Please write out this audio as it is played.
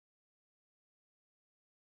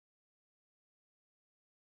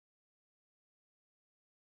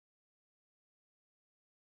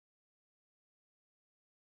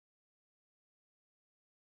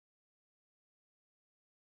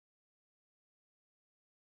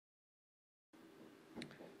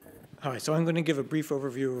All right, so I'm going to give a brief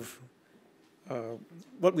overview of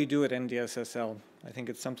what we do at NDSSL. I think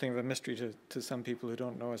it's something of a mystery to some people who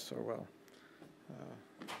don't know us so well.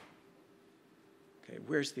 Okay,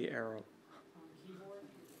 where's the arrow? On the keyboard.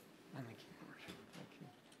 On the keyboard.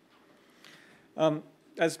 Thank you.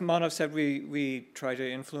 As Manav said, we try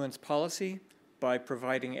to influence policy by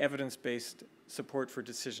providing evidence-based support for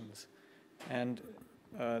decisions. And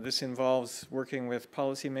this involves working with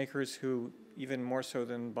policymakers who, even more so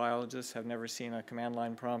than biologists, have never seen a command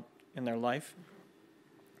line prompt in their life.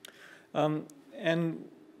 And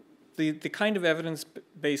the kind of evidence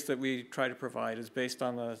base that we try to provide is based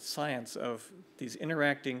on the science of these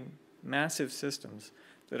interacting massive systems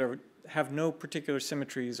that have no particular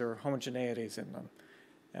symmetries or homogeneities in them.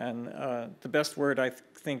 And the best word, I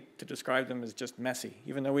think, to describe them is just messy.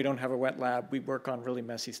 Even though we don't have a wet lab, we work on really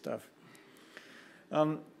messy stuff.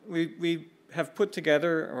 We have put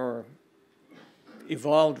together, or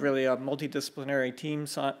evolved really, a multidisciplinary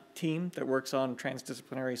team that works on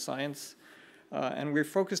transdisciplinary science. And we're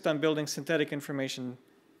focused on building synthetic information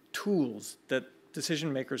tools that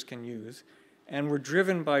decision makers can use. And we're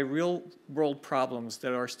driven by real-world problems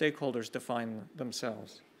that our stakeholders define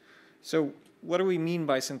themselves. So what do we mean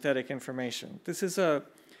by synthetic information? This is a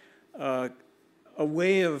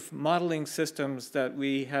way of modeling systems that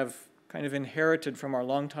we have kind of inherited from our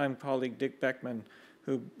longtime colleague Dick Beckman,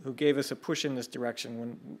 who gave us a push in this direction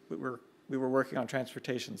when we were working on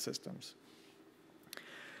transportation systems.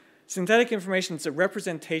 Synthetic information is a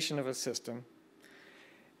representation of a system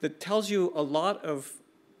that tells you a lot of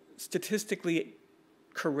statistically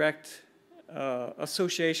correct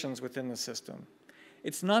associations within the system.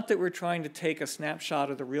 It's not that we're trying to take a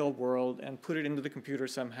snapshot of the real world and put it into the computer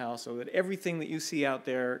somehow so that everything that you see out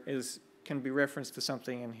there can be referenced to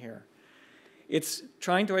something in here. It's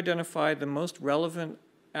trying to identify the most relevant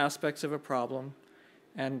aspects of a problem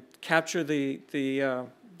and capture the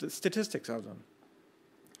statistics of them.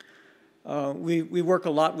 We work a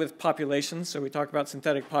lot with populations, so we talk about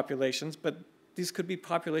synthetic populations, but these could be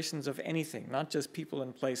populations of anything, not just people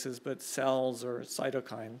and places, but cells or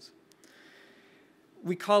cytokines.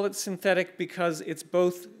 We call it synthetic because it's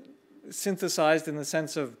both synthesized in the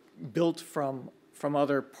sense of built from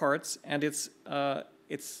other parts, and it's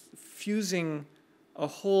fusing a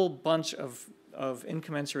whole bunch of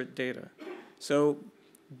incommensurate data. So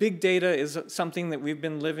big data is something that we've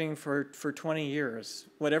been living for 20 years.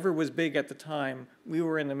 Whatever was big at the time, we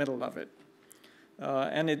were in the middle of it.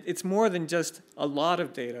 And it's more than just a lot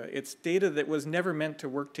of data. It's data that was never meant to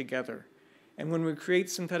work together. And when we create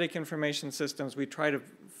synthetic information systems, we try to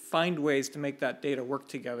find ways to make that data work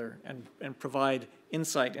together and provide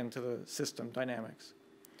insight into the system dynamics.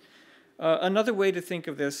 Another way to think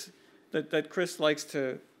of this that Chris likes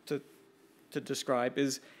to describe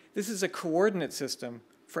is this is a coordinate system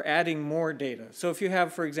for adding more data. So if you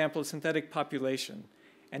have, for example, a synthetic population,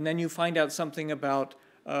 and then you find out something about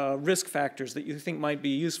risk factors that you think might be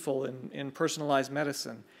useful in personalized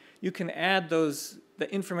medicine, you can add the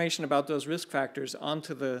information about those risk factors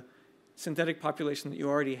onto the synthetic population that you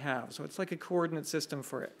already have. So it's like a coordinate system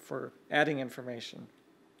for adding information.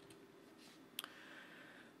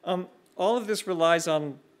 All of this relies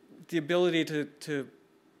on the ability to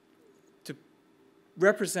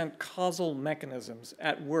represent causal mechanisms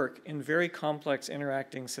at work in very complex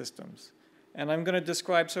interacting systems. And I'm going to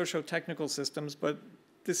describe socio-technical systems, but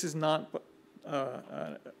this is not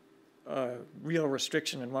a real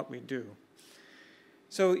restriction in what we do.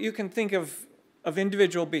 So you can think of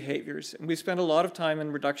individual behaviors, and we spend a lot of time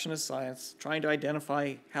in reductionist science trying to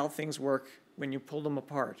identify how things work when you pull them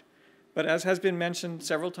apart. But as has been mentioned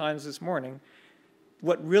several times this morning,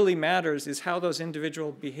 what really matters is how those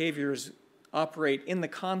individual behaviors operate in the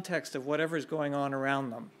context of whatever is going on around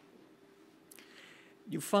them.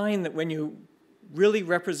 You find that when you really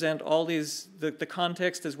represent all these, the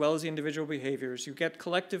context as well as the individual behaviors, you get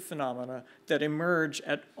collective phenomena that emerge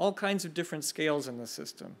at all kinds of different scales in the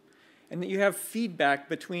system. And that you have feedback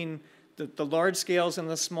between the large scales and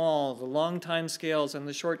the small, the long time scales and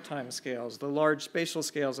the short time scales, the large spatial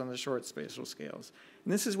scales and the short spatial scales.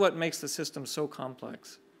 And this is what makes the system so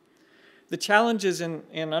complex. The challenges in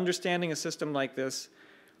understanding a system like this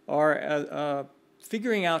are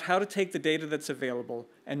figuring out how to take the data that's available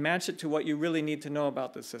and match it to what you really need to know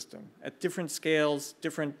about the system at different scales,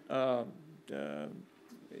 different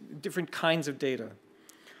kinds of data.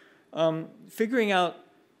 Figuring out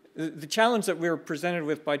the challenge that we're presented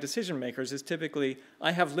with by decision makers is typically,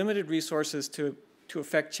 I have limited resources to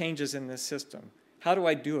affect changes in this system. How do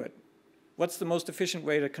I do it? What's the most efficient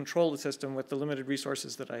way to control the system with the limited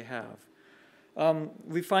resources that I have?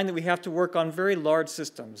 We find that we have to work on very large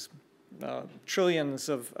systems, trillions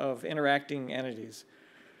of interacting entities.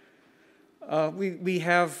 We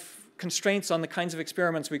have constraints on the kinds of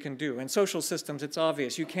experiments we can do. In social systems, it's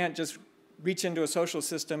obvious. You can't just reach into a social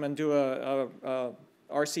system and do a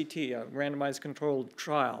RCT, a randomized controlled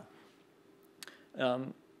trial.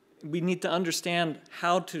 We need to understand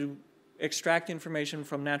how to extract information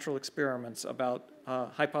from natural experiments about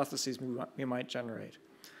hypotheses we might generate.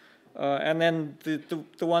 And then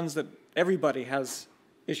the ones that everybody has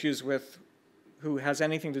issues with who has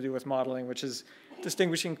anything to do with modeling, which is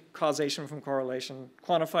distinguishing causation from correlation,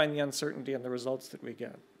 quantifying the uncertainty and the results that we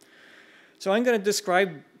get. So I'm going to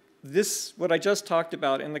describe this, what I just talked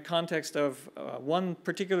about, in the context of one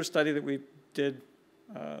particular study that we did.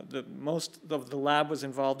 Most of the lab was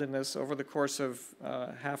involved in this over the course of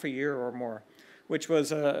half a year or more, which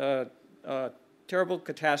was a terrible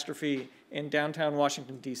catastrophe in downtown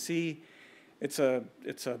Washington, D.C. It's a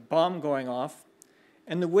bomb going off.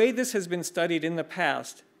 And the way this has been studied in the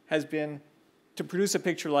past has been to produce a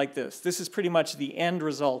picture like this. This is pretty much the end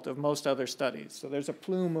result of most other studies. So there's a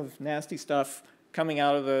plume of nasty stuff coming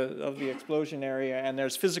out of the explosion area, and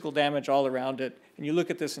there's physical damage all around it. And you look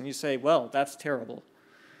at this and you say, well, that's terrible.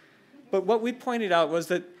 But what we pointed out was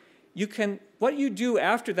that what you do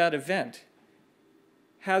after that event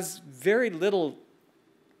has very little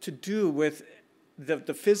to do with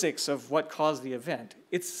the physics of what caused the event.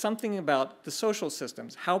 It's something about the social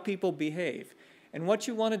systems, how people behave. And what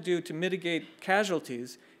you want to do to mitigate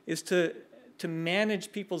casualties is to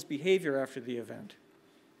manage people's behavior after the event.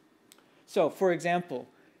 So, for example,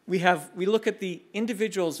 we look at the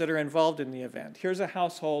individuals that are involved in the event. Here's a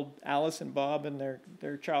household, Alice and Bob and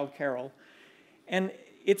their child Carol. And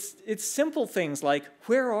it's simple things like,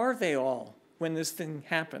 where are they all when this thing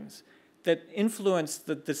happens, that influence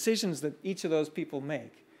the decisions that each of those people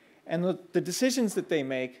make. And the decisions that they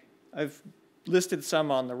make, I've listed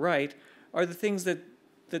some on the right, are the things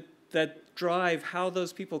that drive how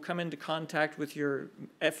those people come into contact with your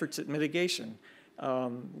efforts at mitigation,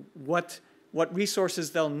 what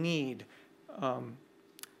resources they'll need,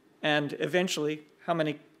 and eventually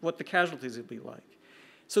what the casualties will be like.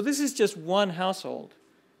 So this is just one household.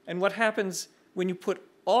 And what happens when you put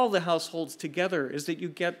all the households together is that you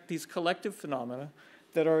get these collective phenomena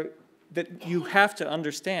that you have to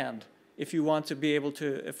understand if you want to be able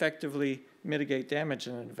to effectively mitigate damage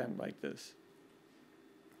in an event like this.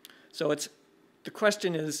 So the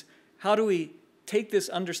question is, how do we take this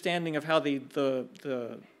understanding of how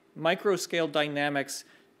the micro-scale dynamics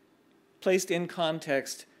placed in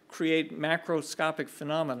context create macroscopic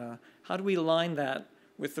phenomena? How do we align that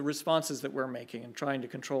with the responses that we're making and trying to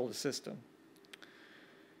control the system?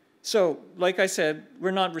 So, like I said,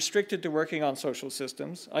 we're not restricted to working on social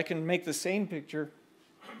systems. I can make the same picture.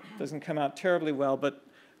 Doesn't come out terribly well, but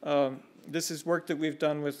this is work that we've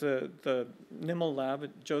done with the NIML lab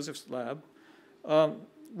at Joseph's lab,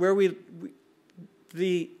 where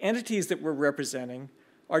the entities that we're representing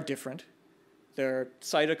are different. They're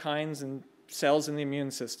cytokines and cells in the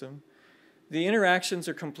immune system. The interactions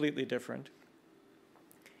are completely different.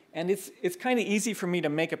 And it's kind of easy for me to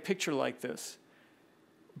make a picture like this.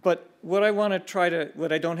 But what I want to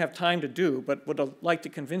what I don't have time to do, but what I'd like to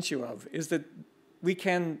convince you of, is that we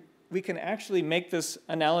can actually make this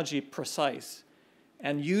analogy precise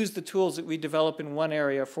and use the tools that we develop in one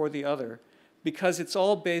area for the other, because it's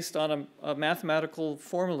all based on a mathematical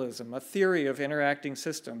formalism, a theory of interacting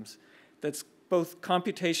systems that's both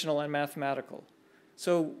computational and mathematical.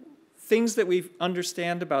 So things that we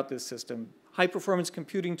understand about this system, high-performance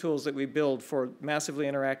computing tools that we build for massively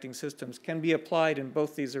interacting systems, can be applied in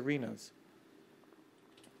both these arenas.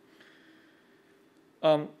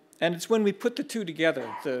 And it's when we put the two together,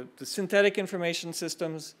 the synthetic information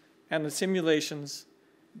systems and the simulations,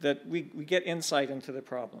 that we get insight into the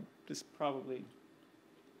problem. This probably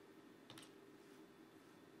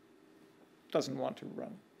doesn't want to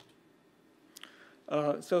run.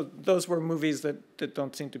 So those were movies that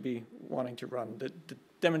don't seem to be wanting to run, that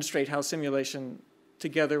demonstrate how simulation,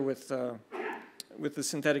 together with the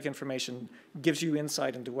synthetic information, gives you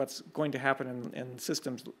insight into what's going to happen in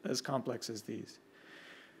systems as complex as these.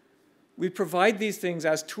 We provide these things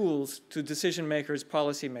as tools to decision makers,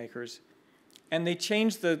 policy makers, and they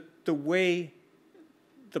change the way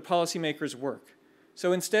the policymakers work.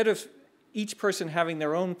 So instead of each person having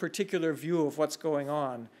their own particular view of what's going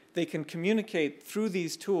on, they can communicate through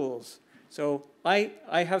these tools. So I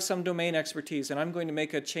have some domain expertise, and I'm going to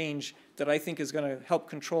make a change that I think is going to help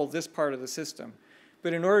control this part of the system.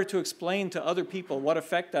 But in order to explain to other people what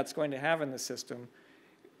effect that's going to have in the system,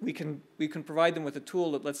 we can provide them with a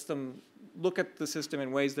tool that lets them look at the system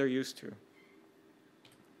in ways they're used to.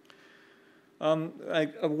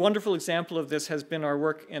 A wonderful example of this has been our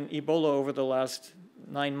work in Ebola over the last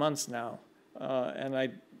 9 months now.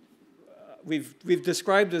 We've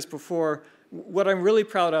described this before. What I'm really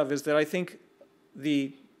proud of is that I think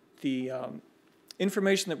the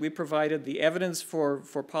information that we provided, the evidence for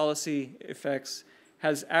policy effects,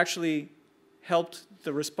 has actually helped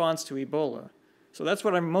the response to Ebola. So that's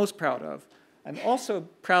what I'm most proud of. I'm also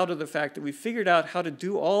proud of the fact that we figured out how to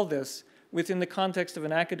do all this within the context of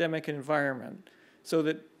an academic environment, so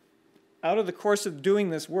that out of the course of doing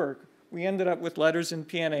this work, we ended up with letters in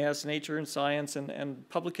PNAS, Nature and Science, and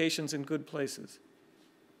publications in good places.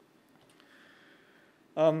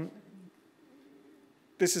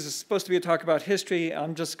 This is supposed to be a talk about history.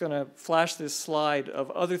 I'm just going to flash this slide of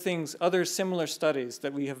other things, other similar studies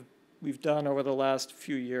that we've done over the last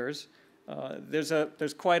few years.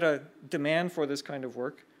 There's quite a demand for this kind of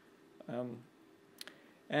work.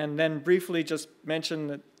 And then briefly just mention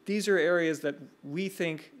that these are areas that we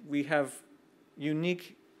think we have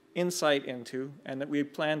unique insight into and that we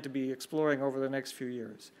plan to be exploring over the next few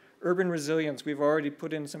years. Urban resilience, we've already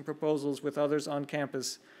put in some proposals with others on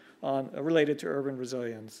campus related to urban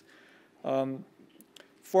resilience.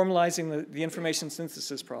 Formalizing the information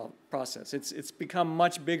synthesis process. It's become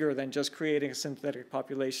much bigger than just creating a synthetic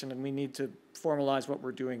population, and we need to formalize what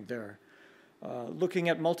we're doing there. Looking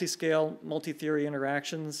at multi-scale, multi-theory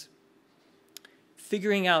interactions,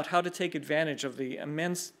 figuring out how to take advantage of the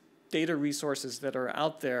immense data resources that are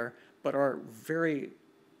out there but are very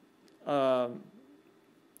hard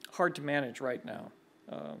to manage right now.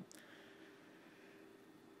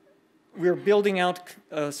 We're building out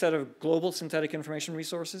a set of global synthetic information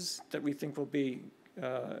resources that we think will be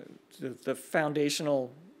the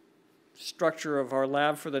foundational structure of our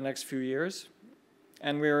lab for the next few years.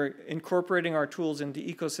 And we're incorporating our tools into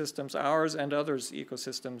ecosystems, ours and others'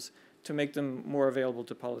 ecosystems, to make them more available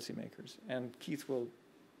to policymakers. And Keith will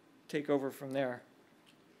take over from there.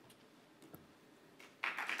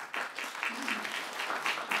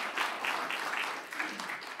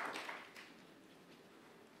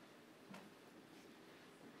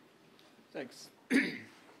 Thanks.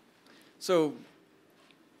 So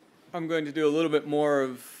I'm going to do a little bit more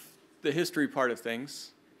of the history part of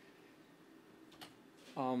things.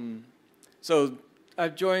 So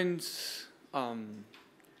I've joined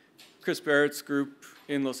Chris Barrett's group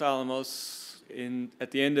in Los Alamos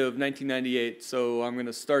at the end of 1998, so I'm going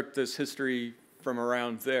to start this history from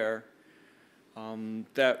around there.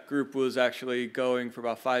 That group was actually going for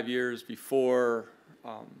about 5 years before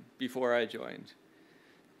I joined.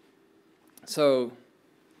 So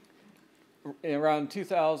around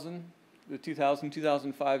 2000, the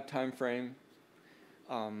 2000-2005 timeframe,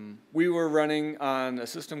 we were running on a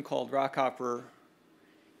system called Rockhopper.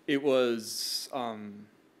 It was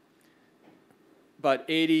about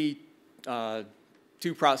 80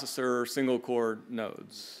 two-processor single-core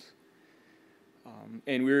nodes.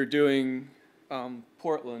 And we were doing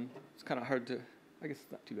Portland. It's kind of hard to, I guess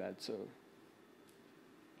it's not too bad. So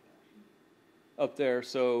up there,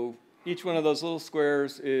 so each one of those little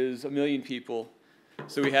squares is 1 million people.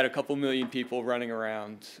 So we had a couple million people running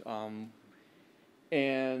around.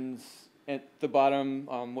 And at the bottom,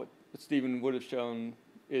 what Stephen would have shown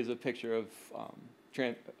is a picture of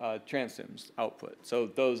Transim's output. So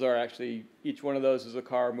those are actually, each one of those is a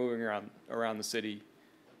car moving around the city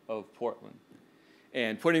of Portland.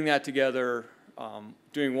 And putting that together,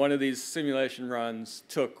 doing one of these simulation runs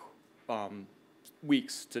took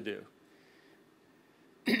weeks to do.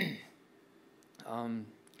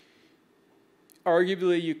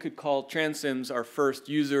 Arguably, you could call Transims our first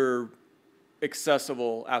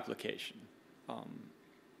user-accessible application.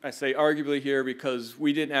 I say arguably here because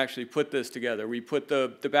we didn't actually put this together. We put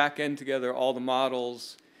the back end together, all the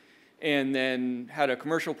models, and then had a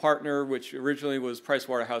commercial partner, which originally was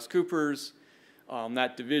PricewaterhouseCoopers.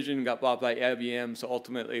 That division got bought by IBM, so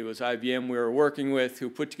ultimately it was IBM we were working with, who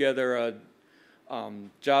put together a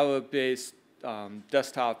Java-based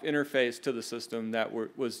desktop interface to the system that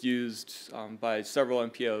was used by several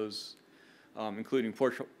MPOs, including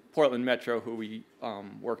Portland Metro, who we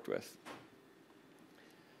worked with.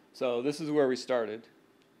 So this is where we started.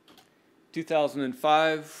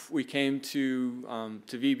 2005, we came to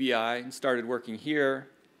VBI and started working here.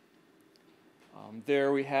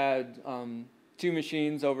 There we had 2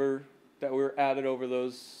 machines that were added over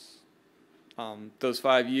those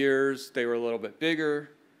 5 years. They were a little bit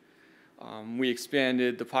bigger. We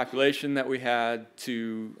expanded the population that we had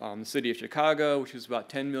to the city of Chicago, which was about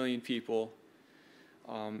 10 million people.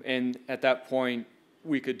 And at that point,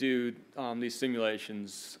 we could do these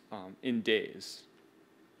simulations in days.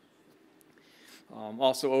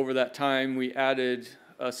 Also, over that time, we added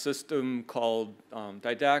a system called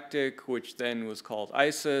Didactic, which then was called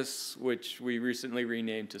ISIS, which we recently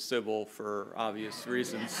renamed to Sybil for obvious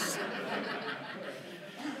reasons.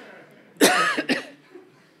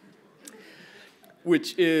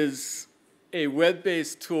 Which is a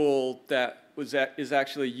web-based tool that is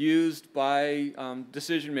actually used by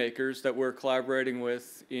decision makers that we're collaborating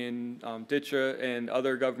with in DITRA and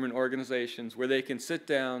other government organizations, where they can sit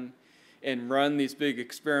down and run these big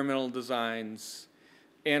experimental designs,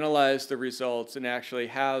 analyze the results, and actually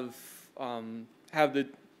have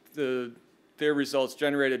their results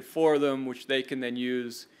generated for them, which they can then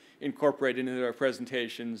use, incorporate into their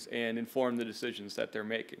presentations, and inform the decisions that they're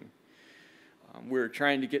making. We're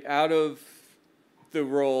trying to get out of the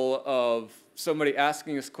role of somebody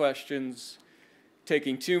asking us questions,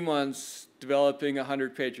 taking 2 months, developing a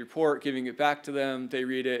 100-page report, giving it back to them, they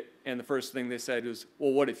read it, and the first thing they said was,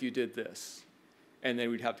 well, what if you did this? And then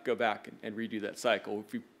we'd have to go back and redo that cycle.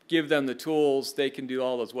 If we give them the tools, they can do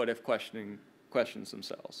all those what-if questions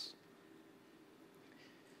themselves.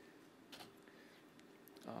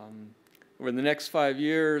 Over the next 5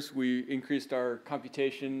 years, we increased our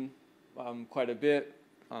computation quite a bit.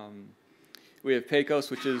 We have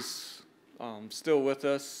PECOS, which is still with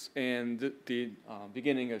us, and the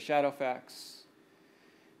beginning of Shadowfax.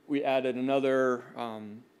 We added another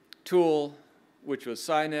tool, which was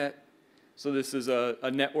SciNet. So this is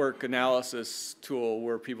a network analysis tool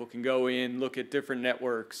where people can go in, look at different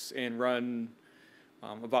networks, and run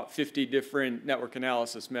about 50 different network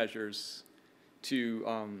analysis measures to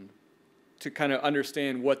kind of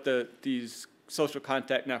understand what these social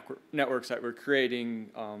contact networks that we're creating,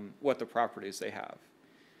 what the properties they have.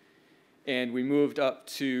 And we moved up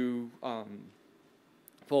to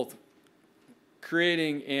both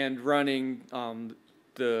creating and running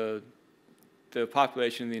the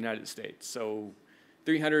population in the United States. So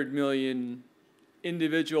 300 million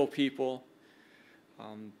individual people.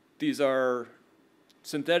 These are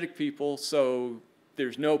synthetic people, so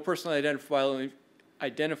there's no personally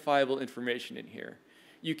identifiable information in here.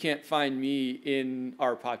 You can't find me in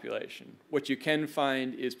our population. What you can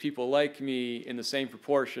find is people like me in the same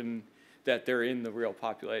proportion that they're in the real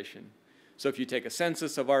population. So if you take a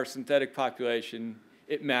census of our synthetic population,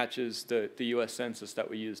 it matches the US Census that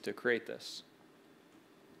we use to create this.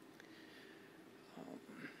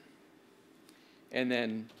 And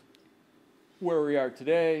then where we are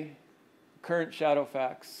today, current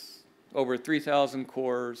Shadowfax, over 3,000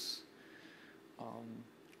 cores.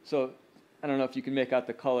 So I don't know if you can make out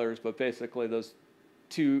the colors, but basically those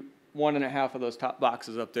 1.5 of those top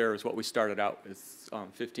boxes up there is what we started out with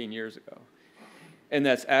 15 years ago. And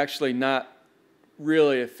that's actually not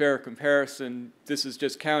really a fair comparison. This is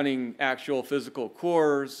just counting actual physical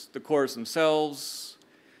cores, the cores themselves.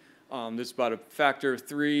 There's about a factor of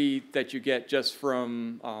 3 that you get just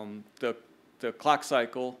from the clock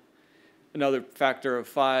cycle, another factor of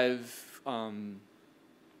 5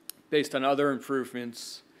 based on other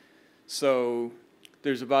improvements. So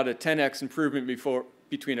there's about a 10x improvement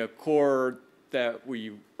between a core that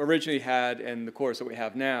we originally had and the cores that we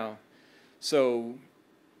have now. So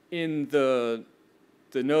in the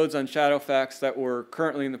nodes on Shadowfax that we're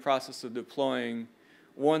currently in the process of deploying,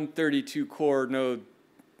 132 core node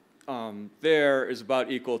there is about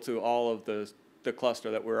equal to all of the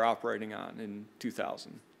cluster that we're operating on in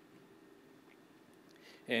 2000.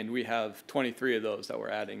 And we have 23 of those that we're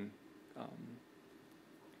adding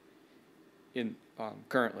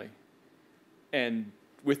currently. And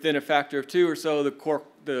within a factor of 2 or so,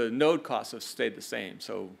 the node costs have stayed the same.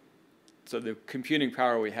 So the computing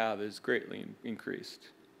power we have is greatly increased.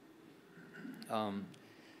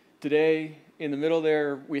 Today, in the middle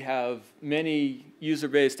there, we have many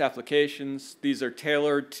user-based applications. These are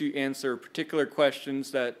tailored to answer particular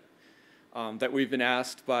questions that we've been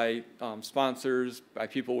asked by sponsors, by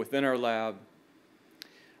people within our lab,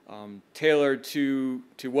 tailored to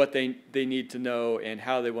what they need to know and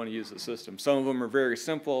how they want to use the system. Some of them are very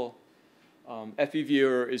simple.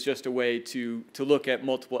 EpiViewer is just a way to look at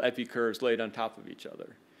multiple epi curves laid on top of each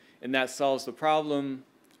other. And that solves the problem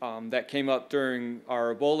that came up during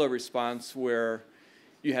our Ebola response, where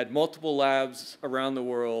you had multiple labs around the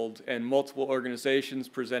world and multiple organizations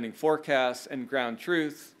presenting forecasts and ground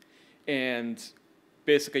truth, and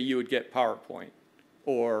basically you would get PowerPoint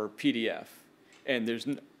or PDF. And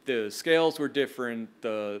the scales were different,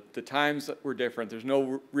 the times were different. There's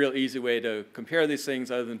no real easy way to compare these things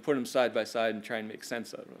other than put them side by side and try and make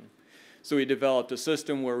sense out of them. So we developed a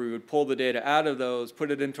system where we would pull the data out of those, put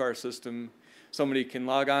it into our system. Somebody can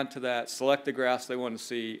log on to that, select the graphs they want to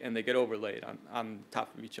see, and they get overlaid on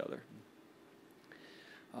top of each other.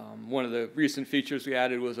 One of the recent features we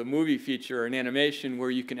added was a movie feature, an animation, where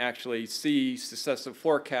you can actually see successive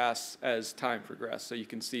forecasts as time progresses. So you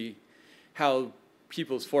can see how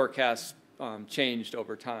people's forecasts changed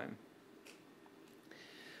over time.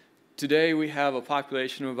 Today we have a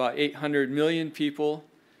population of about 800 million people,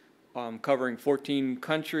 covering 14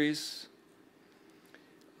 countries.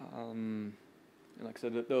 And like I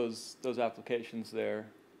said, those applications there.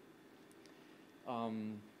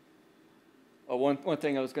 One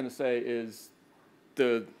thing I was going to say is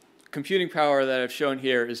the computing power that I've shown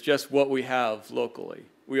here is just what we have locally.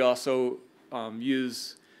 We also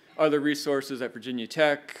use other resources at Virginia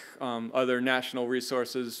Tech, other national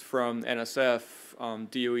resources from NSF,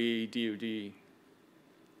 DOE, DOD.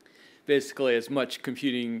 Basically, as much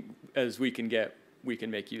computing as we can get, we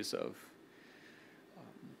can make use of.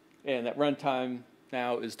 And that runtime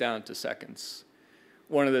now is down to seconds.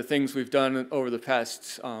 One of the things we've done over the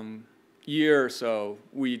past year or so,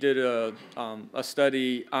 we did a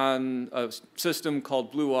study on a system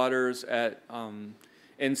called Blue Waters at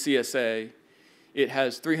NCSA. It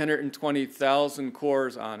has 320,000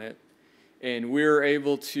 cores on it, and we're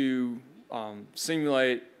able to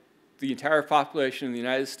simulate the entire population in the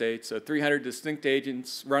United States, so 300 distinct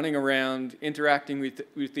agents running around, interacting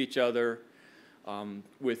with each other,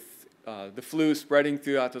 with the flu spreading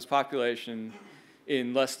throughout this population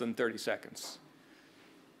in less than 30 seconds.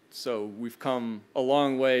 So we've come a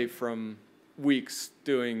long way from weeks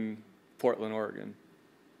doing Portland, Oregon.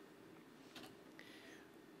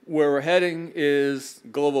 Where we're heading is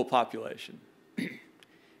global population.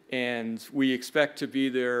 And we expect to be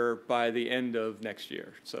there by the end of next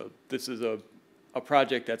year. So this is a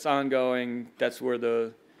project that's ongoing. That's where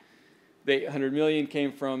the 800 million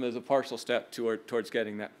came from as a partial step towards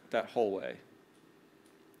getting that whole way.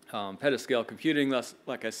 Petascale computing,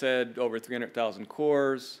 like I said, over 300,000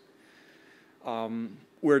 cores.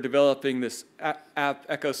 We're developing this app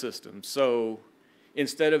ecosystem. So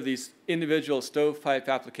instead of these individual stovepipe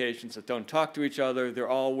applications that don't talk to each other, they're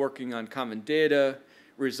all working on common data.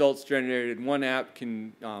 Results generated in one app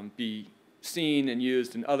can be seen and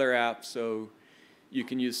used in other apps. So you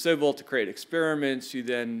can use Civil to create experiments. You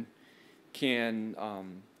then can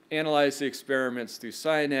analyze the experiments through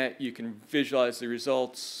SciNet. You can visualize the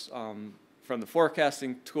results from the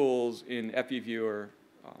forecasting tools in EpiViewer,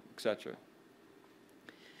 etc.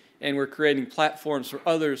 And we're creating platforms for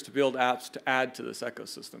others to build apps to add to this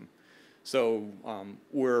ecosystem. So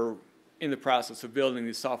we're in the process of building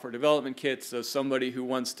these software development kits, so somebody who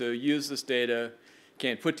wants to use this data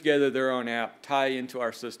can put together their own app, tie into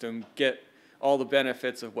our system, get all the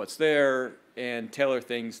benefits of what's there, and tailor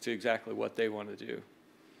things to exactly what they want to do.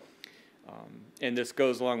 And this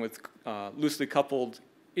goes along with loosely coupled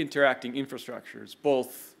interacting infrastructures,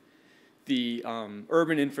 both the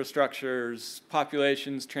urban infrastructures,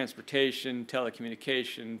 populations, transportation,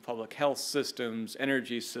 telecommunication, public health systems,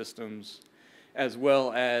 energy systems, as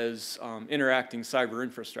well as interacting cyber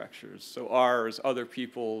infrastructures. So ours, other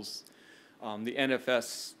people's, the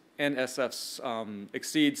NSF's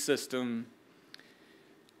Exceed system,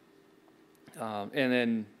 and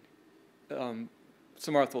then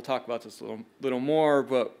Samarth will talk about this a little more,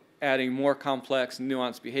 but adding more complex and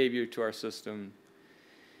nuanced behavior to our system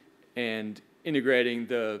and integrating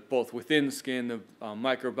the both within skin, the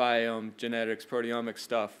microbiome, genetics, proteomics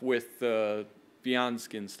stuff with the beyond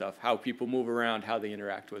skin stuff, how people move around, how they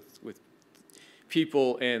interact with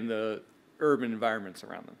people and the urban environments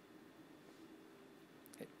around them.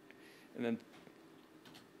 Okay. And then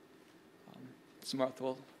Samarth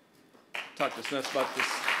will talk to us about this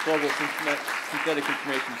global synthetic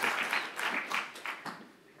information system.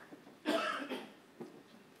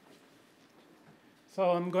 So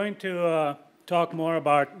I'm going to talk more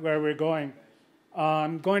about where we're going.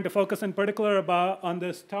 I'm going to focus in particular on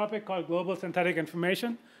this topic called global synthetic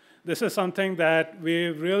information. This is something that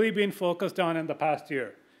we've really been focused on in the past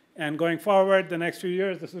year. And going forward, the next few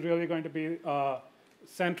years, this is really going to be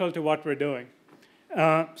central to what we're doing.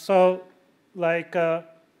 So like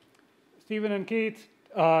Stephen and Keith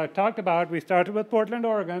talked about, we started with Portland,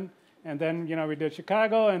 Oregon, and then we did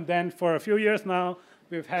Chicago, and then for a few years now,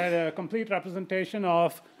 we've had a complete representation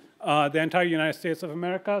of the entire United States of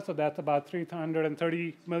America, so that's about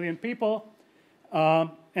 330 million people.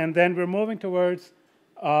 And then we're moving towards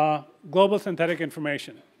global synthetic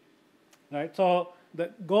information. Right? So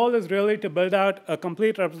the goal is really to build out a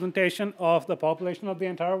complete representation of the population of the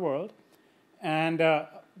entire world. And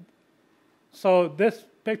so this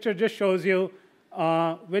picture just shows you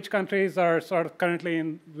which countries are sort of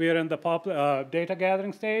currently we're in the data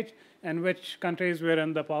gathering stage, and which countries we're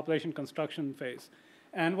in the population construction phase.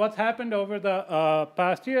 And what's happened over the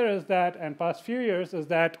past year is that, and past few years, is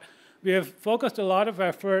that we have focused a lot of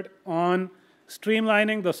effort on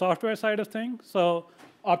streamlining the software side of things. So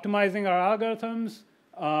optimizing our algorithms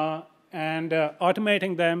and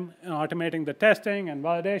automating them, and automating the testing and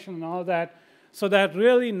validation and all that, so that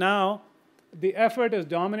really now the effort is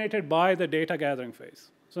dominated by the data gathering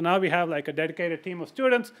phase. So now we have like a dedicated team of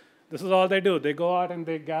students. This is all they do. They go out and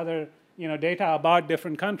they gather data about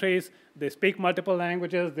different countries. They speak multiple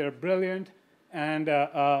languages. They're brilliant. And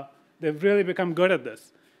they've really become good at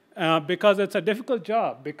this. Because it's a difficult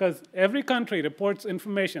job, because every country reports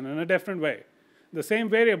information in a different way. The same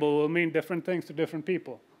variable will mean different things to different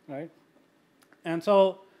people, right? And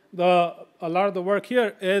so a lot of the work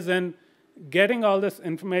here is in getting all this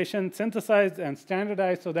information synthesized and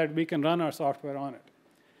standardized so that we can run our software on it.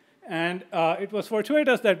 And it was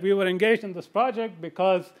fortuitous that we were engaged in this project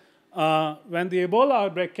because when the Ebola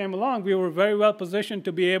outbreak came along, we were very well positioned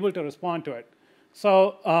to be able to respond to it.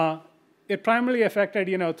 So it primarily affected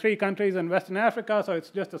 3 countries in Western Africa, so it's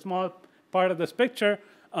just a small part of this picture.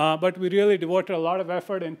 But we really devoted a lot of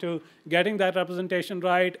effort into getting that representation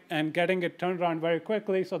right and getting it turned around very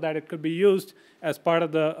quickly so that it could be used as part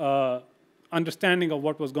of the understanding of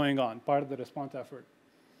what was going on, part of the response effort.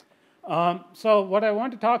 So what I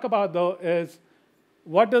want to talk about, though, is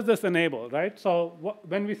what does this enable, right? So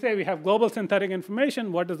when we say we have global synthetic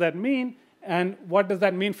information, what does that mean? And what does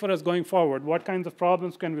that mean for us going forward? What kinds of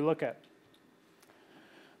problems can we look at?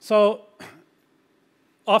 So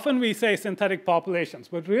often we say synthetic populations,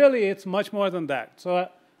 but really it's much more than that. So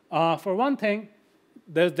for one thing,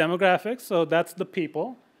 there's demographics, so that's the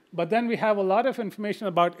people. But then we have a lot of information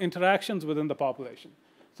about interactions within the population.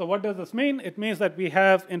 So what does this mean? It means that we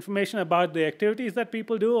have information about the activities that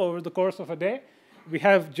people do over the course of a day. We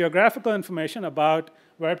have geographical information about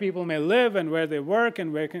where people may live and where they work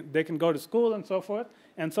and where they can go to school and so forth,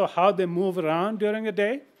 and so how they move around during a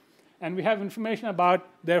day. And we have information about,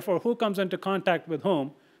 therefore, who comes into contact with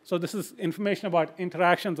whom. So this is information about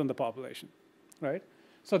interactions in the population, right?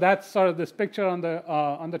 So that's sort of this picture on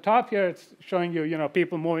the top here. It's showing you,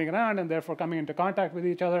 people moving around and therefore coming into contact with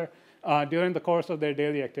each other during the course of their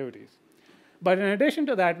daily activities. But in addition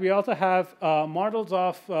to that, we also have models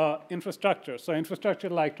of infrastructure. So infrastructure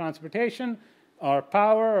like transportation or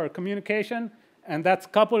power or communication, and that's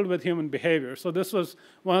coupled with human behavior. So this was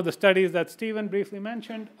one of the studies that Stephen briefly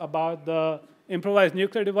mentioned about the improvised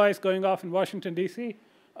nuclear device going off in Washington, D.C.,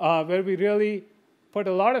 where we really put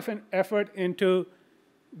a lot of effort into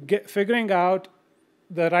figuring out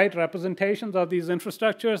the right representations of these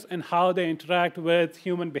infrastructures and how they interact with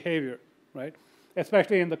human behavior, right?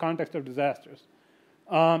 Especially in the context of disasters.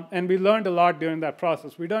 And we learned a lot during that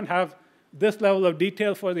process. We don't have this level of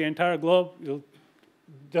detail for the entire globe.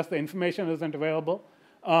 Just the information isn't available.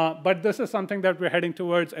 But this is something that we're heading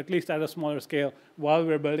towards, at least at a smaller scale, while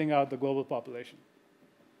we're building out the global population.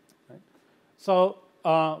 Right? So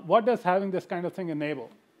what does having this kind of thing enable?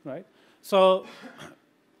 Right? So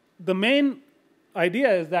the main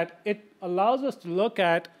idea is that it allows us to look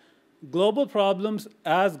at global problems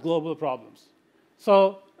as global problems.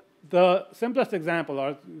 So the simplest example,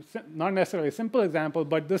 or not necessarily a simple example,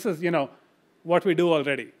 but this is what we do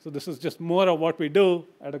already. So this is just more of what we do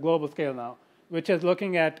at a global scale now, which is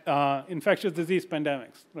looking at infectious disease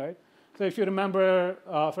pandemics, right? So if you remember,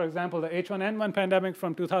 for example, the H1N1 pandemic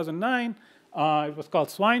from 2009, it was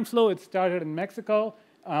called swine flu. It started in Mexico.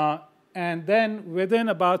 And then within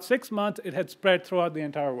about 6 months, it had spread throughout the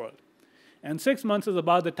entire world. And 6 months is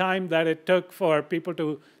about the time that it took for people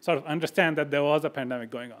to sort of understand that there was a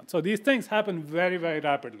pandemic going on. So these things happen very, very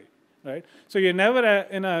rapidly, right? So you're never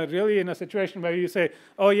really in a situation where you say,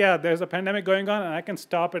 oh, yeah, there's a pandemic going on, and I can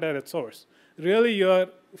stop it at its source. Really, you're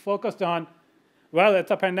focused on, well,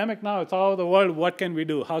 it's a pandemic now. It's all over the world. What can we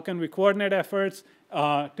do? How can we coordinate efforts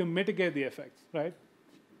to mitigate the effects, right?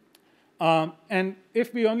 And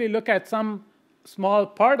if we only look at some small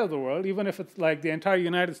part of the world, even if it's like the entire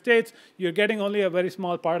United States, you're getting only a very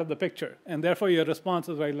small part of the picture, and therefore your response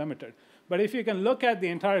is very limited. But if you can look at the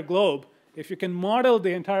entire globe, if you can model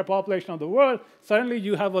the entire population of the world, suddenly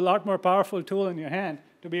you have a lot more powerful tool in your hand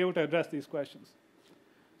to be able to address these questions.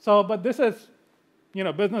 So, but this is,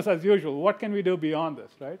 business as usual. What can we do beyond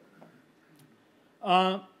this, right?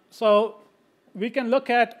 So we can look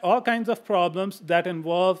at all kinds of problems that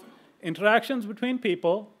involve interactions between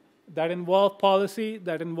people, that involve policy,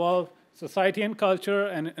 that involve society and culture,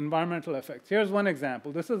 and environmental effects. Here's one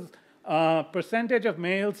example. This is percentage of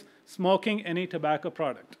males smoking any tobacco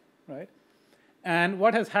product, right? And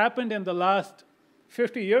what has happened in the last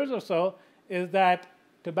 50 years or so is that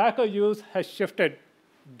tobacco use has shifted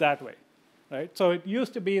that way, right? So it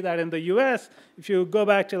used to be that in the US, if you go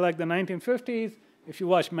back to like the 1950s, if you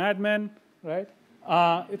watch Mad Men, right,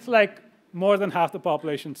 it's like more than half the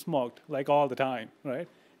population smoked, like all the time, right?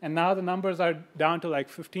 And now the numbers are down to like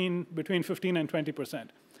between 15 and 20%.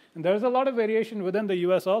 And there's a lot of variation within the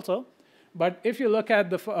US also. But if you look at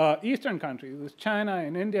the Eastern countries, with China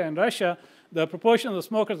and India and Russia, the proportion of the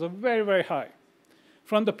smokers are very, very high.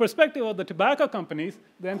 From the perspective of the tobacco companies,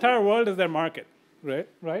 the entire world is their market, right?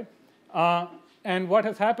 And what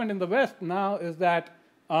has happened in the West now is that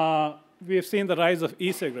we've seen the rise of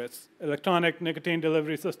e-cigarettes, electronic nicotine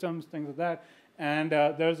delivery systems, things like that. And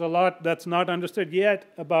there's a lot that's not understood yet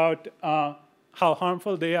about how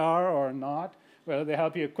harmful they are or not, whether they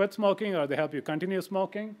help you quit smoking or they help you continue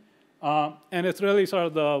smoking. And it's really sort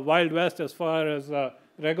of the Wild West as far as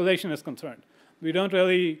regulation is concerned. We don't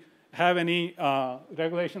really have any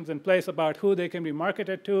regulations in place about who they can be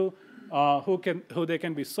marketed to, who they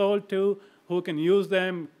can be sold to, who can use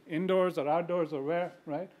them indoors or outdoors or where,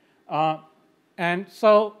 right? And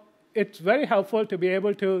so it's very helpful to be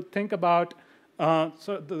able to think about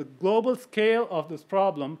so the global scale of this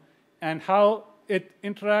problem and how it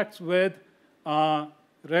interacts with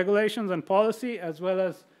regulations and policy as well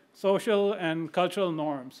as social and cultural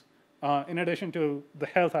norms, in addition to the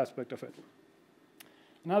health aspect of it.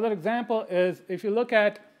 Another example is if you look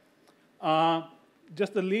at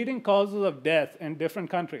just the leading causes of death in different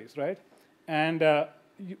countries, right? And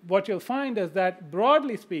what you'll find is that,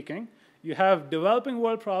 broadly speaking, you have developing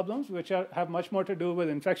world problems, which have much more to do with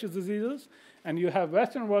infectious diseases, and you have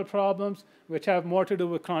Western world problems, which have more to do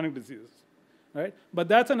with chronic diseases. Right? But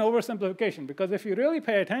that's an oversimplification, because if you really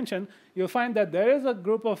pay attention, you'll find that there is a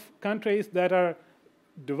group of countries that are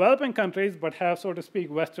developing countries but have, so to speak,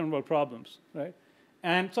 Western world problems. Right?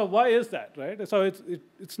 And so why is that? Right? So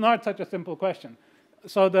it's not such a simple question.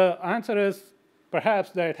 So the answer is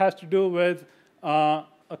perhaps that it has to do with a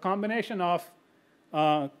combination of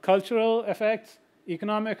cultural effects,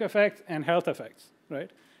 economic effects, and health effects. Right?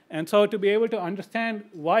 And so to be able to understand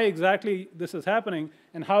why exactly this is happening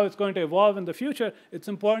and how it's going to evolve in the future, it's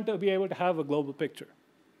important to be able to have a global picture,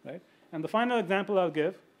 right? And the final example I'll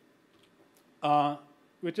give,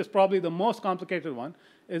 which is probably the most complicated one,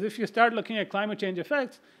 is if you start looking at climate change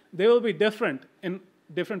effects, they will be different in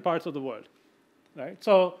different parts of the world, right?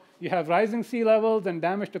 So you have rising sea levels and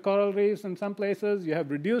damage to coral reefs in some places. You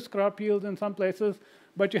have reduced crop yields in some places,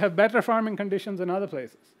 but you have better farming conditions in other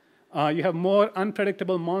places. You have more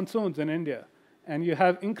unpredictable monsoons in India, and you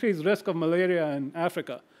have increased risk of malaria in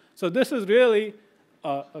Africa. So this is really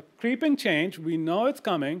a creeping change. We know it's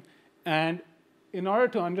coming, and in order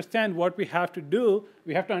to understand what we have to do,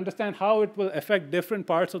 we have to understand how it will affect different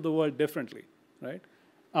parts of the world differently, right?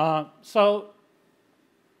 So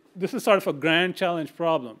this is sort of a grand challenge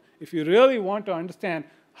problem. If you really want to understand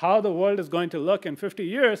how the world is going to look in 50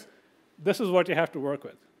 years, this is what you have to work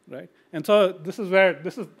with, right? And so this is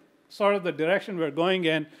sort of the direction we're going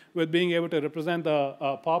in with being able to represent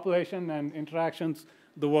the population and interactions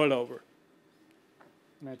the world over.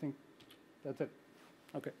 And I think that's it.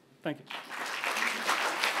 Okay, thank you.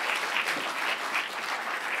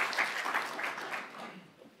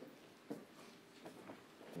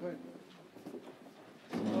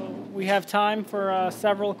 We have time for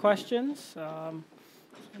several questions.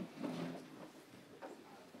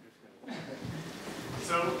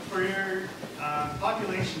 So for your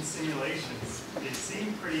population simulations, they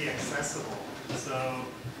seem pretty accessible. So,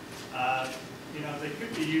 they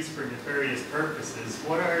could be used for nefarious purposes.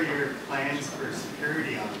 What are your plans for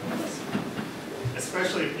security on those?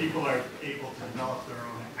 Especially if people are able to develop their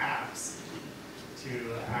own apps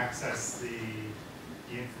to access the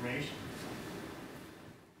information.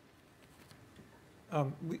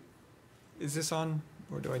 Is this on,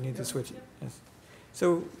 or do I need to switch it? Yes.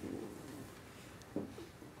 So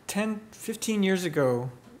 15 years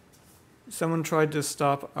ago, someone tried to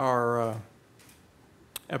stop our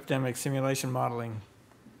epidemic simulation modeling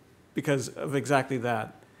because of exactly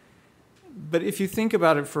that. But if you think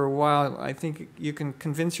about it for a while, I think you can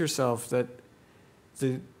convince yourself that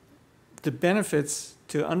the benefits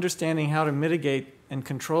to understanding how to mitigate and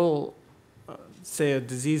control, say, a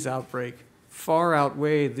disease outbreak far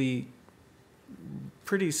outweigh the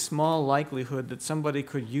pretty small likelihood that somebody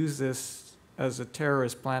could use this as a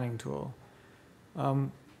terrorist planning tool.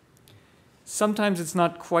 Sometimes it's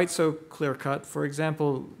not quite so clear-cut. For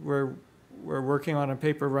example, we're working on a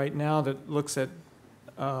paper right now that looks at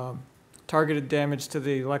targeted damage to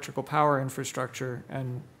the electrical power infrastructure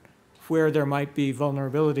and where there might be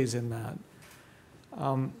vulnerabilities in that.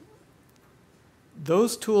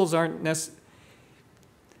 Those tools aren't necessary.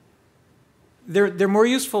 they're more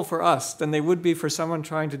useful for us than they would be for someone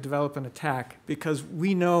trying to develop an attack, because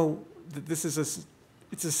we know that this is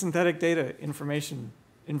it's a synthetic data information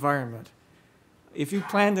environment. If you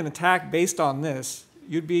planned an attack based on this,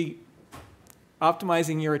 you'd be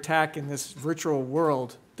optimizing your attack in this virtual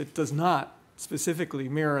world that does not specifically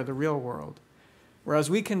mirror the real world. Whereas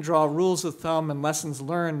we can draw rules of thumb and lessons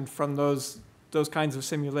learned from those kinds of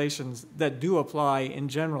simulations that do apply in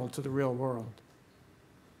general to the real world.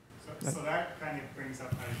 So that kind of brings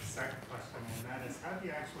up my second question, and that is, how do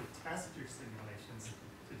you actually test your simulations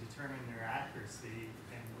to determine their accuracy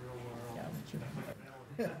in real world?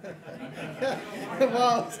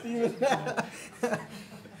 Wow, Stephen.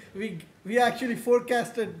 We actually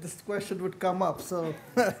forecasted this question would come up, so.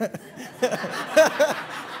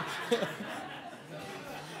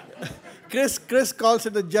 Chris calls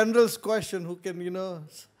it a general's question, who can,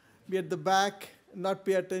 be at the back, not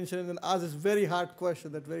pay attention, and then ask this very hard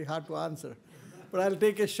question that's very hard to answer. But I'll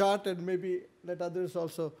take a shot and maybe let others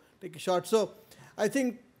also take a shot. So I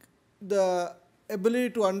think the ability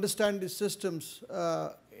to understand these systems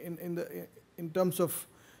in terms of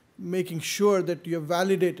making sure that you have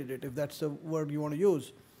validated it, if that's the word you want to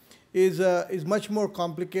use, is much more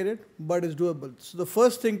complicated, but is doable. So the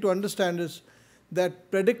first thing to understand is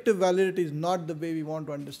that predictive validity is not the way we want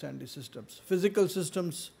to understand these systems. Physical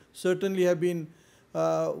systems certainly have been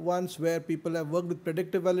ones where people have worked with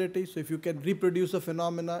predictive validity. So if you can reproduce a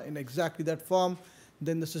phenomena in exactly that form,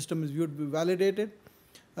 then the system is viewed to be validated.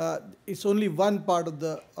 It's only one part of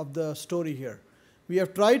the story here. We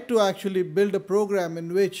have tried to actually build a program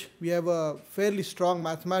in which we have a fairly strong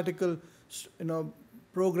mathematical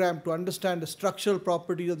program to understand the structural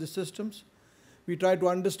properties of the systems. We try to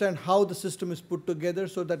understand how the system is put together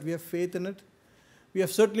so that we have faith in it. We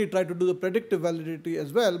have certainly tried to do the predictive validity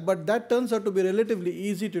as well, but that turns out to be relatively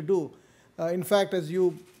easy to do. In fact, as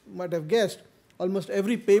you might have guessed, almost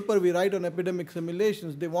every paper we write on epidemic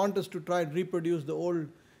simulations, they want us to try and reproduce the old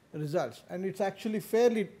results. And it's actually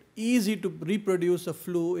fairly easy to reproduce a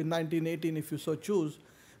flu in 1918 if you so choose,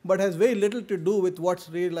 but has very little to do with what's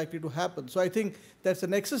really likely to happen. So I think that's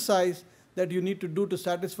an exercise that you need to do to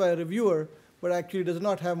satisfy a reviewer, but actually does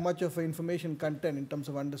not have much of information content in terms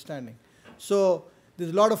of understanding. So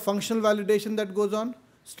there's a lot of functional validation that goes on,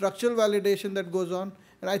 structural validation that goes on,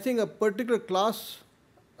 and I think a particular class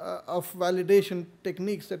of validation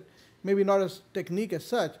techniques that maybe not as technique as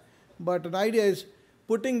such, but an idea is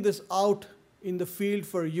putting this out in the field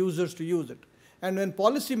for users to use it. And when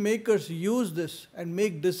policymakers use this and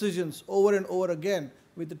make decisions over and over again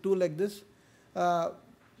with a tool like this,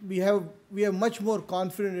 we have much more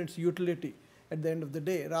confidence in its utility at the end of the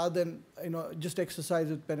day, rather than just exercise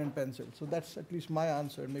with pen and pencil. So that's at least my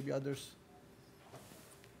answer, and maybe others.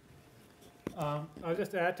 I'll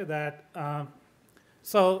just add to that.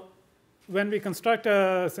 So when we construct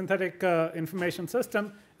a synthetic information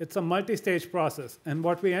system, it's a multi-stage process. And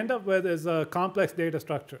what we end up with is a complex data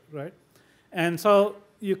structure, right? And so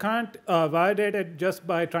you can't validate it just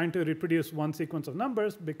by trying to reproduce one sequence of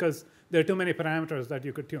numbers, because there are too many parameters that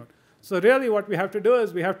you could tune. So really what we have to do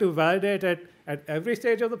is we have to validate it at every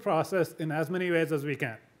stage of the process in as many ways as we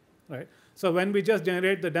can, right? So when we just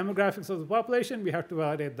generate the demographics of the population, we have to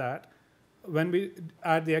validate that. When we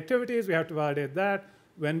add the activities, we have to validate that.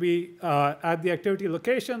 When we add the activity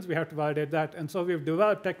locations, we have to validate that. And so we've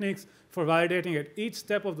developed techniques for validating at each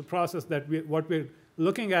step of the process that what we're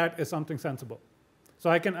looking at is something sensible. So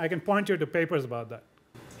I can point you to papers about that.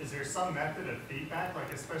 Is there some method of feedback,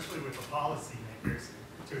 like especially with the policymakers,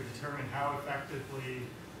 to determine how effectively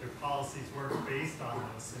their policies work based on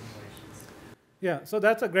those simulations? Yeah, so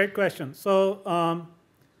that's a great question. So,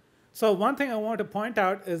 so one thing I want to point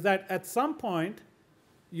out is that at some point,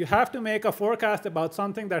 you have to make a forecast about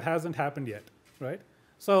something that hasn't happened yet, right?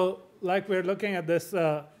 So like we're looking at this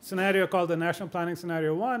scenario called the National Planning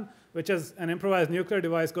Scenario 1, which is an improvised nuclear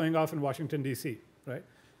device going off in Washington, D.C., right?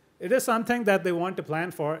 It is something that they want to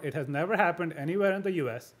plan for. It has never happened anywhere in the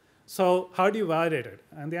US. So how do you validate it?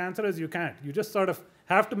 And the answer is you can't. You just sort of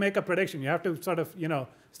have to make a prediction. You have to sort of,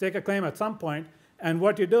 stake a claim at some point. And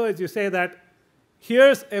what you do is you say that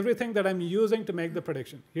here's everything that I'm using to make the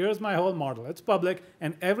prediction. Here's my whole model. It's public,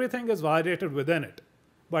 and everything is validated within it.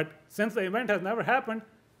 But since the event has never happened,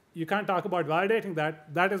 you can't talk about validating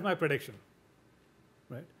that. That is my prediction,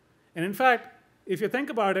 right? And in fact, if you think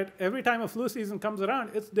about it, every time a flu season comes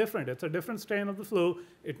around, it's different. It's a different strain of the flu.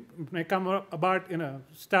 It may come about,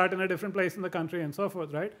 start in a different place in the country and so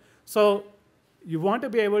forth, right? So you want to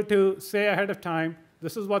be able to say ahead of time,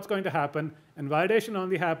 this is what's going to happen, and validation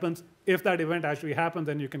only happens if that event actually happens,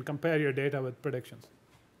 and you can compare your data with predictions.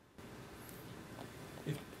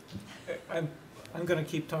 I'm going to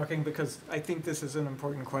keep talking because I think this is an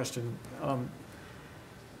important question.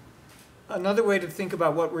 Another way to think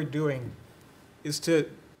about what we're doing is to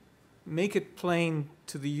make it plain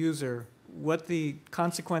to the user what the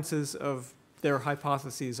consequences of their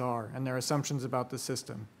hypotheses are and their assumptions about the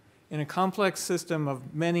system. In a complex system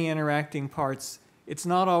of many interacting parts, it's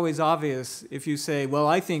not always obvious if you say, well,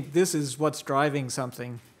 I think this is what's driving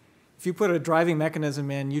something. If you put a driving mechanism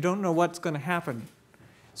in, you don't know what's going to happen.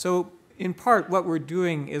 So in part, what we're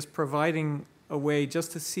doing is providing a way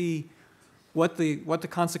just to see what the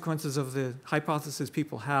consequences of the hypothesis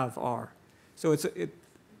people have are. So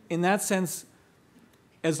in that sense,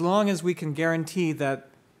 as long as we can guarantee that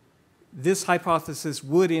this hypothesis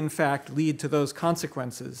would in fact lead to those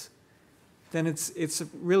consequences, then it's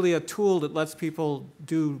really a tool that lets people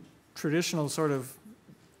do traditional sort of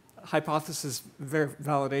hypothesis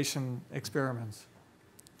validation experiments.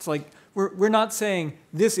 It's like we're not saying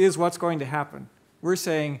this is what's going to happen. We're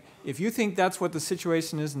saying if you think that's what the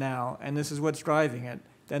situation is now and this is what's driving it,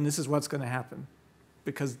 then this is what's going to happen,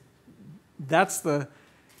 because that's the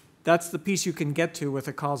piece you can get to with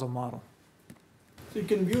a causal model. So you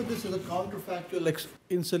can view this as a counterfactual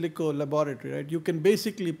in silico laboratory, right? You can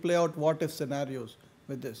basically play out what-if scenarios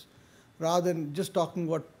with this. Rather than just talking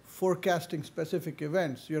about forecasting specific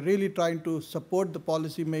events, you're really trying to support the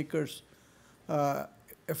policymakers'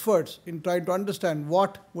 efforts in trying to understand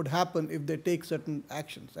what would happen if they take certain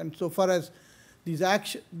actions. And so far as these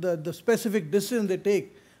the specific decisions they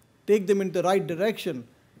take them in the right direction,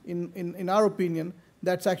 in our opinion,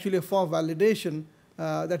 that's actually a form of validation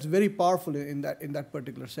that's very powerful in that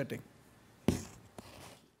particular setting.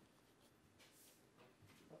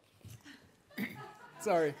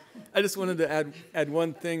 Sorry, I just wanted to add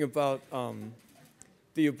one thing about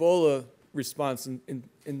the Ebola response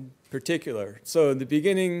in particular. So in the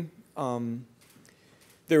beginning,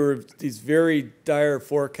 there were these very dire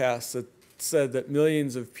forecasts that said that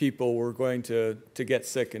millions of people were going to get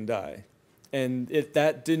sick and die, and it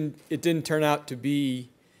didn't turn out to be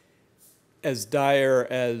as dire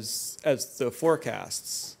as the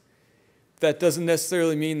forecasts. That doesn't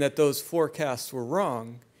necessarily mean that those forecasts were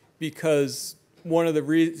wrong, because one of the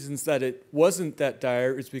reasons that it wasn't that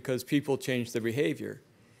dire is because people changed their behavior.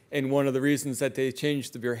 And one of the reasons that they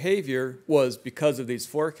changed the behavior was because of these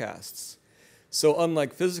forecasts. So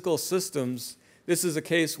unlike physical systems, this is a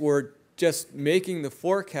case where just making the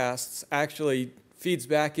forecasts actually feeds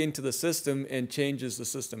back into the system and changes the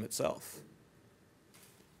system itself.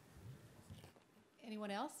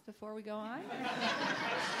 Anyone else before we go on?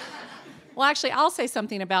 Well, actually, I'll say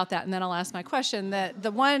something about that, and then I'll ask my question. That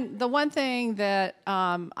the one thing that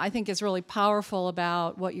I think is really powerful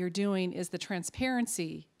about what you're doing is the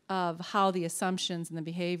transparency of how the assumptions and the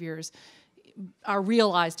behaviors are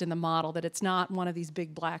realized in the model, that it's not one of these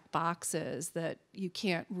big black boxes that you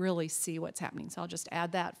can't really see what's happening. So I'll just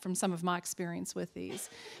add that from some of my experience with these.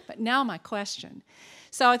 But now my question.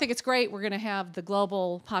 So I think it's great we're going to have the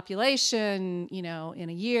global population, in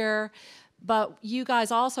a year, but you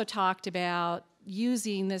guys also talked about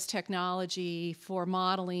using this technology for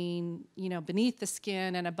modeling, beneath the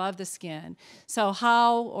skin and above the skin. So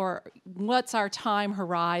what's our time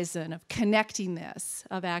horizon of connecting this,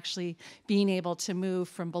 of actually being able to move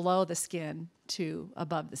from below the skin to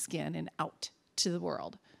above the skin and out to the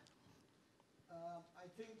world? I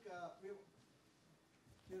think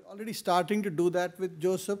we're already starting to do that with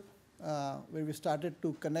Joseph, where we started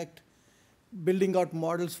to connect, building out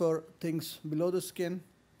models for things below the skin.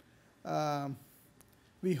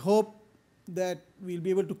 We hope that we'll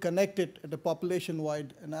be able to connect it at a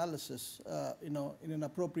population-wide analysis, in an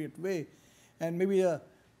appropriate way. And maybe a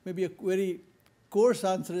very coarse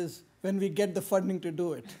answer is when we get the funding to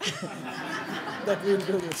do it, that we'll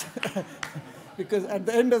do this. Because at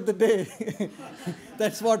the end of the day,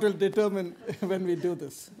 that's what will determine when we do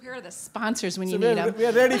this. Where are the sponsors when you need them? We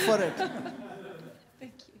are ready for it.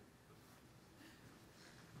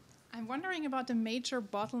 I'm wondering about the major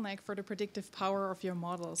bottleneck for the predictive power of your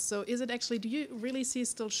models. So is it actually, do you really see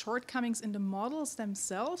still shortcomings in the models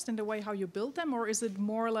themselves, in the way how you build them, or is it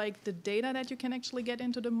more like the data that you can actually get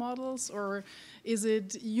into the models, or is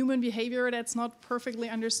it human behavior that's not perfectly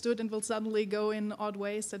understood and will suddenly go in odd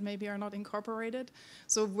ways that maybe are not incorporated?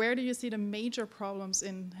 So where do you see the major problems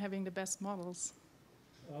in having the best models?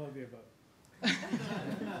 All of the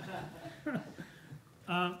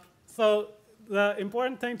above. So the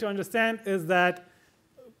important thing to understand is that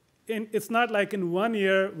it's not like in 1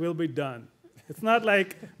 year we'll be done. It's not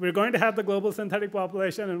like we're going to have the global synthetic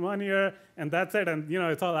population in 1 year and that's it, and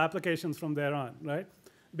it's all applications from there on, right?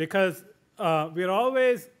 Because we're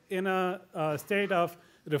always in a state of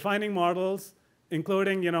refining models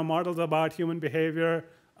including models about human behavior,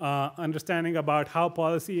 understanding about how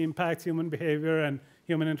policy impacts human behavior and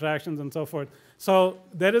human interactions and so forth. So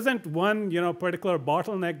there isn't one particular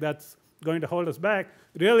bottleneck that's going to hold us back.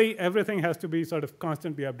 Really, everything has to be sort of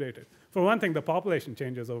constantly updated. For one thing, the population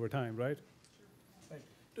changes over time, right? Right.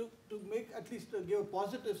 To make, at least to give a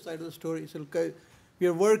positive side of the story, so we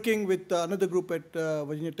are working with another group at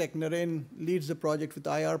Virginia Tech. Naren leads the project with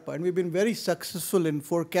IARPA, and we've been very successful in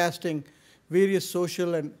forecasting various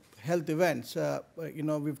social and health events.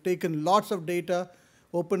 We've taken lots of data,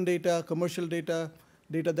 open data, commercial data,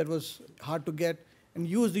 data that was hard to get, and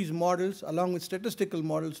used these models along with statistical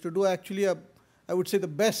models to do actually I would say the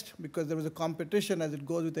best, because there was a competition as it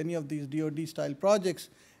goes with any of these DoD-style projects,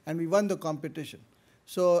 and we won the competition.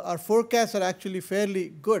 So our forecasts are actually fairly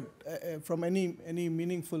good from any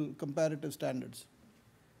meaningful comparative standards.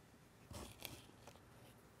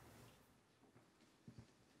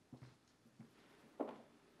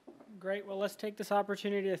 Great. Well, let's take this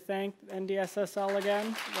opportunity to thank NDSSL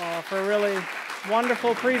again for a really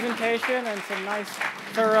wonderful presentation and some nice,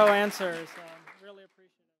 thorough answers.